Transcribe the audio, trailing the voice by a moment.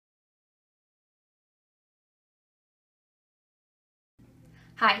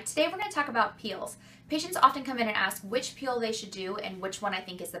Hi, today we're going to talk about peels. Patients often come in and ask which peel they should do and which one I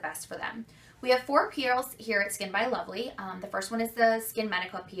think is the best for them. We have 4 peels here at Skin by Lovely. The first one is the Skin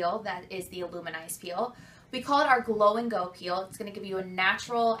Medica peel, that is the Illuminize peel. We call it our Glow and Go peel. It's going to give you a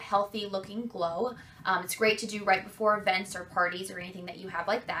natural, healthy looking glow. It's great to do right before events or parties or anything that you have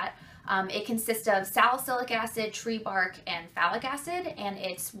like that. It consists of salicylic acid, tree bark, and phthalic acid, and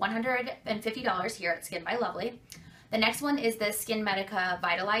it's $150 here at Skin by Lovely. The next one is the Skin Medica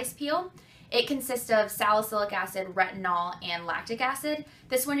Vitalize peel. It consists of salicylic acid, retinol, and lactic acid.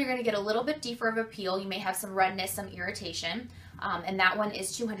 This one you're going to get a little bit deeper of a peel. You may have some redness, some irritation, and that one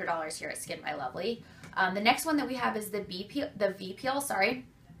is $200 here at Skin by Lovely. The next one that we have is the V peel. The V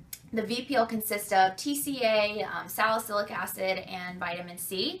peel consists of TCA, salicylic acid, and vitamin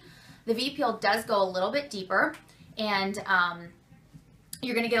C. The V peel does go a little bit deeper, and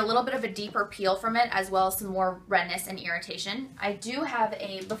you're going to get a little bit of a deeper peel from it, as well as some more redness and irritation. I do have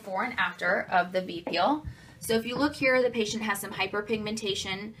a before and after of the V peel. So if you look here, the patient has some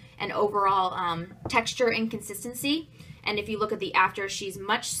hyperpigmentation and overall texture inconsistency. And if you look at the after, she's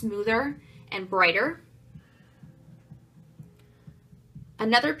much smoother and brighter.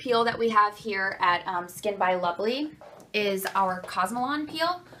 Another peel that we have here at Skin by Lovely is our Cosmelan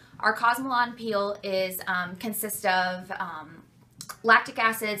peel. Our Cosmelan peel is consists of lactic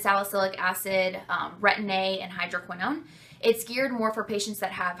acid, salicylic acid, retin A, and hydroquinone. It's geared more for patients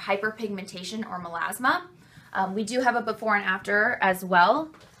that have hyperpigmentation or melasma. We do have a before and after as well.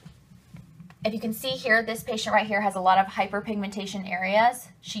 If you can see here, this patient right here has a lot of hyperpigmentation areas.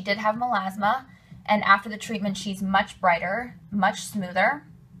 She did have melasma, and after the treatment, she's much brighter, much smoother.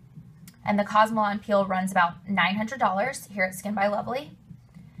 And the Cosmelan peel runs about $900 here at Skin by Lovely.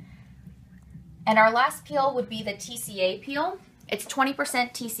 And our last peel would be the TCA peel. It's 20%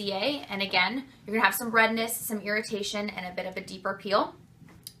 TCA, and again, you're gonna have some redness, some irritation, and a bit of a deeper peel.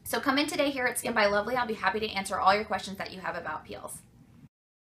 So come in today here at Skin by Lovely. I'll be happy to answer all your questions that you have about peels.